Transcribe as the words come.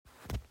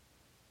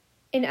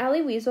In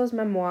Elie Wiesel's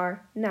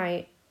memoir,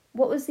 Night,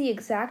 what was the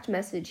exact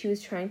message he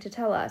was trying to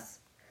tell us?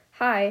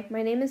 Hi,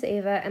 my name is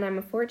Ava, and I'm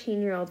a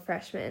 14-year-old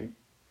freshman.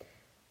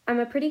 I'm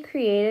a pretty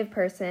creative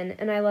person,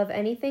 and I love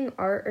anything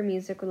art or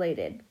music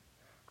related.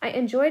 I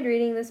enjoyed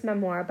reading this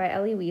memoir by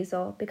Elie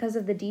Wiesel because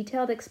of the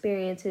detailed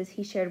experiences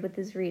he shared with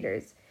his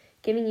readers,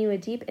 giving you a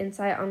deep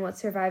insight on what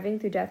surviving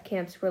through death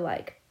camps were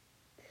like.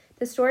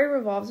 The story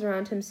revolves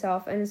around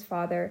himself and his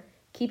father,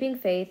 keeping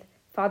faith,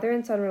 father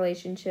and son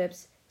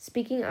relationships,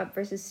 speaking up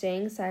versus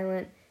staying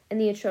silent, and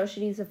the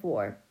atrocities of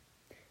war.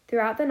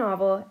 Throughout the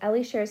novel,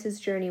 Elie shares his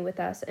journey with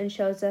us and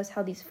shows us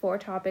how these 4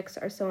 topics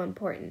are so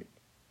important.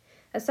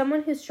 As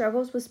someone who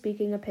struggles with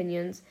speaking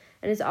opinions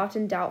and is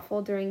often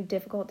doubtful during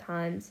difficult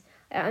times,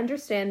 I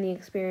understand the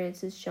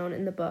experiences shown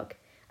in the book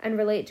and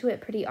relate to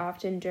it pretty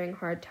often during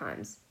hard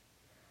times.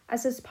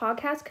 As this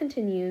podcast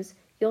continues,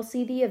 you'll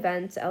see the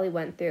events Elie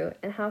went through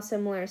and how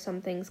similar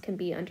some things can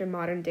be under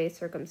modern-day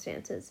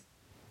circumstances.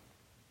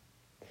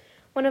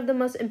 One of the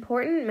most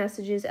important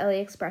messages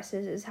Elie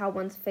expresses is how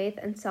one's faith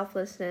and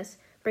selflessness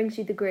brings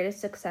you the greatest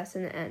success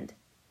in the end.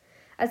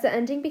 As the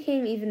ending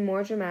became even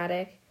more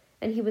dramatic,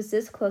 and he was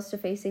this close to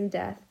facing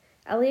death,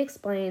 Elie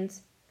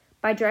explains,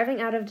 "By driving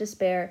out of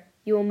despair,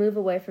 you will move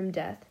away from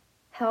death.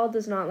 Hell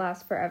does not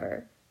last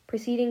forever,"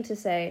 proceeding to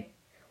say,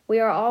 "We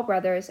are all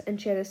brothers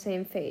and share the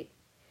same fate.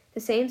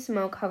 The same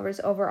smoke hovers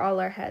over all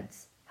our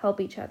heads.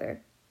 Help each other."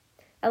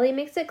 Elie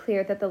makes it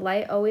clear that the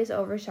light always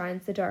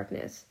overshines the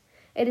darkness.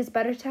 It is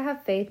better to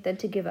have faith than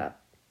to give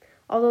up.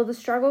 Although the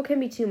struggle can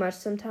be too much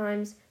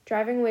sometimes,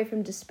 driving away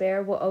from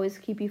despair will always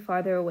keep you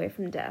farther away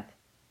from death.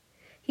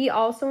 He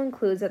also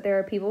includes that there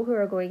are people who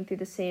are going through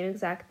the same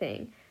exact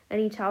thing,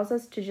 and he tells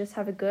us to just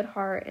have a good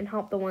heart and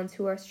help the ones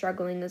who are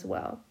struggling as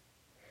well.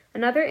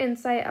 Another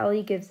insight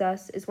Elie gives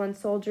us is when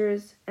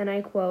soldiers, and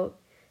I quote,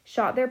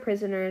 shot their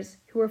prisoners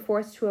who were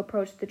forced to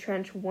approach the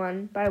trench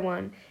one by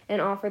one and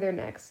offer their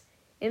necks.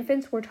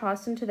 Infants were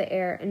tossed into the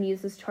air and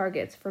used as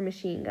targets for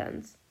machine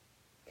guns.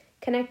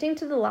 Connecting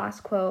to the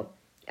last quote,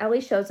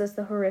 Elie shows us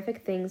the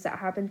horrific things that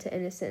happen to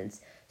innocents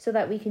so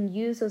that we can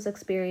use those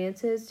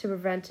experiences to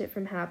prevent it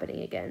from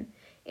happening again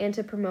and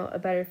to promote a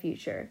better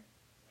future.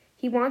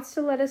 He wants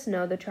to let us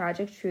know the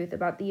tragic truth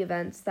about the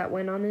events that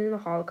went on in the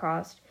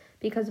Holocaust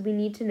because we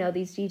need to know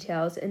these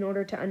details in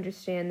order to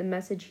understand the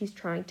message he's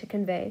trying to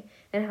convey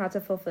and how to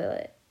fulfill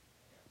it.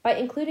 By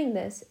including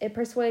this, it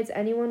persuades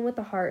anyone with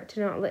a heart to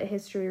not let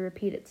history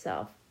repeat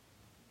itself.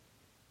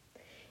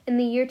 In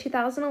the year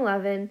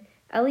 2011,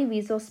 Elie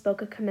Wiesel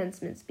spoke a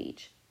commencement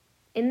speech.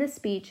 In this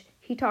speech,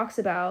 he talks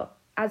about,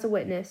 as a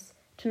witness,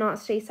 to not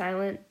stay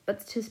silent, but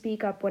to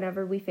speak up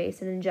whenever we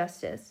face an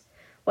injustice,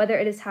 whether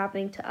it is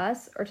happening to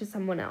us or to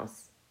someone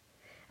else.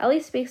 Elie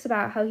speaks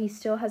about how he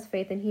still has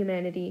faith in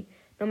humanity,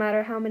 no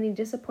matter how many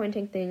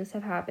disappointing things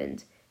have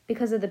happened,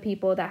 because of the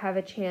people that have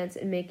a chance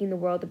in making the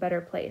world a better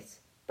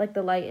place, like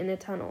the light in a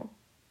tunnel.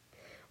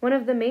 One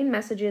of the main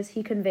messages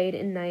he conveyed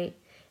in Night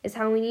is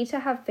how we need to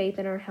have faith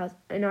in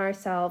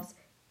ourselves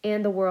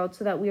and the world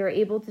so that we are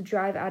able to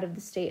drive out of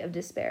the state of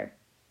despair.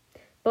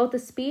 Both the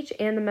speech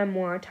and the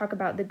memoir talk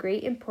about the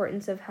great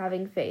importance of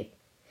having faith,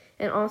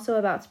 and also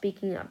about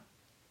speaking up.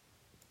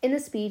 In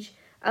the speech,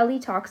 Elie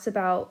talks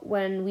about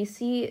when we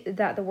see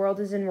that the world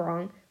is in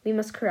wrong, we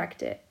must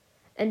correct it.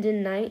 And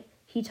in Night,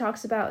 he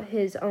talks about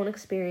his own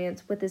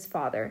experience with his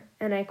father,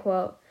 and I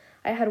quote,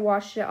 "I had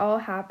watched it all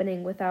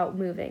happening without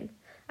moving.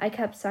 I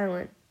kept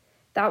silent.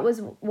 That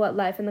was what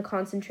life in the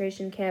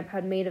concentration camp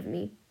had made of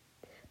me."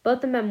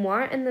 Both the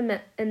memoir and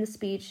the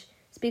speech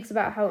speaks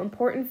about how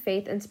important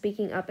faith and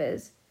speaking up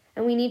is,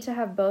 and we need to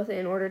have both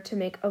in order to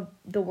make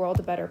the world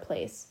a better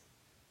place.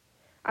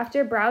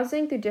 After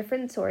browsing through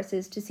different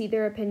sources to see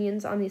their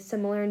opinions on these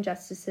similar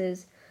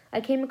injustices,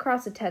 I came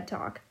across a TED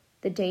Talk,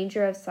 The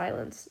Danger of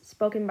Silence,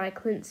 spoken by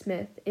Clint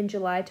Smith in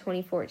July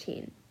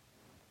 2014.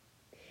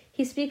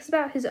 He speaks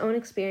about his own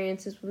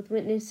experiences with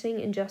witnessing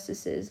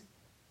injustices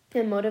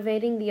and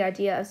motivating the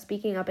idea of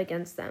speaking up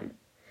against them.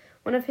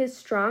 One of his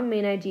strong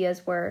main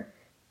ideas were,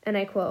 and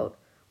I quote,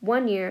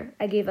 "One year,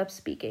 I gave up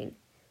speaking.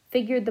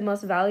 Figured the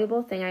most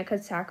valuable thing I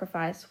could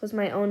sacrifice was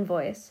my own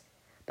voice,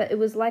 but it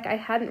was like I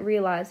hadn't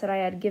realized that I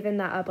had given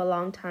that up a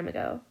long time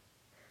ago.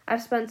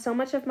 I've spent so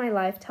much of my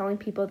life telling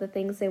people the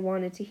things they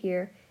wanted to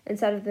hear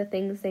instead of the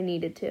things they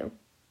needed to."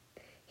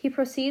 He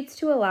proceeds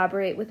to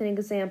elaborate with an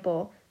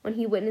example when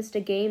he witnessed a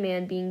gay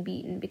man being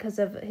beaten because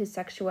of his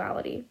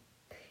sexuality.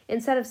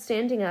 Instead of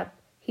standing up,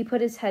 he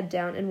put his head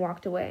down and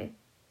walked away.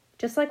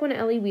 Just like when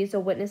Elie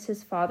Wiesel witnessed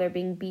his father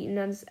being beaten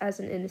as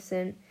an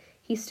innocent,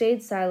 he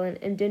stayed silent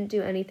and didn't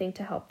do anything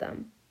to help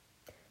them.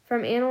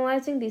 From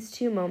analyzing these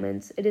two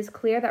moments, it is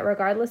clear that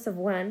regardless of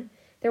when,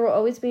 there will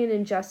always be an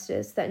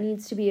injustice that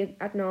needs to be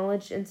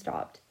acknowledged and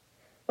stopped.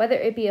 Whether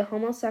it be a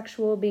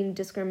homosexual being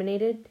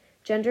discriminated,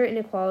 gender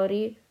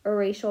inequality, or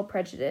racial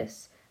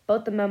prejudice,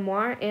 both the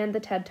memoir and the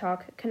TED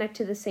Talk connect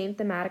to the same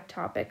thematic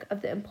topic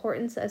of the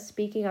importance of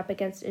speaking up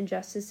against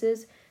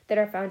injustices that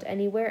are found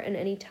anywhere and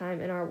any time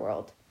in our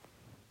world.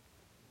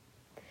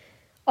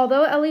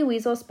 Although Elie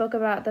Wiesel spoke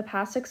about the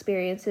past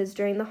experiences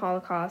during the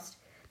Holocaust,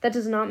 That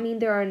does not mean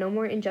there are no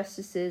more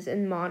injustices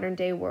in the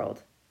modern-day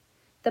world.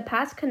 The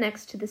past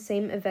connects to the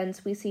same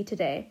events we see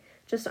today,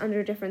 just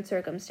under different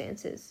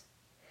circumstances.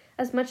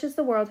 As much as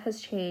the world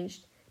has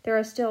changed, there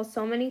are still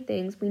so many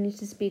things we need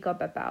to speak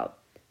up about,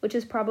 which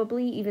is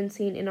probably even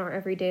seen in our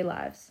everyday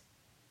lives.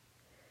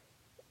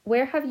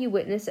 Where have you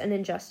witnessed an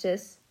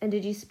injustice, and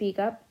did you speak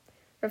up?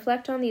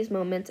 Reflect on these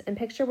moments and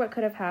picture what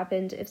could have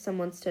happened if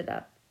someone stood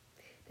up.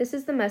 This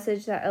is the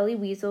message that Elie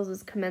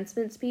Wiesels'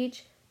 commencement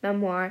speech,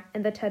 memoir,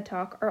 and the TED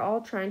Talk are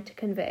all trying to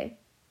convey.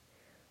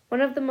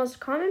 One of the most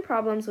common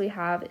problems we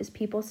have is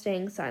people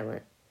staying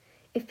silent.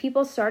 If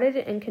people started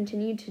and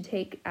continued to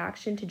take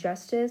action to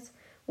justice,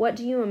 what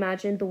do you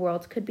imagine the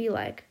world could be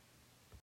like?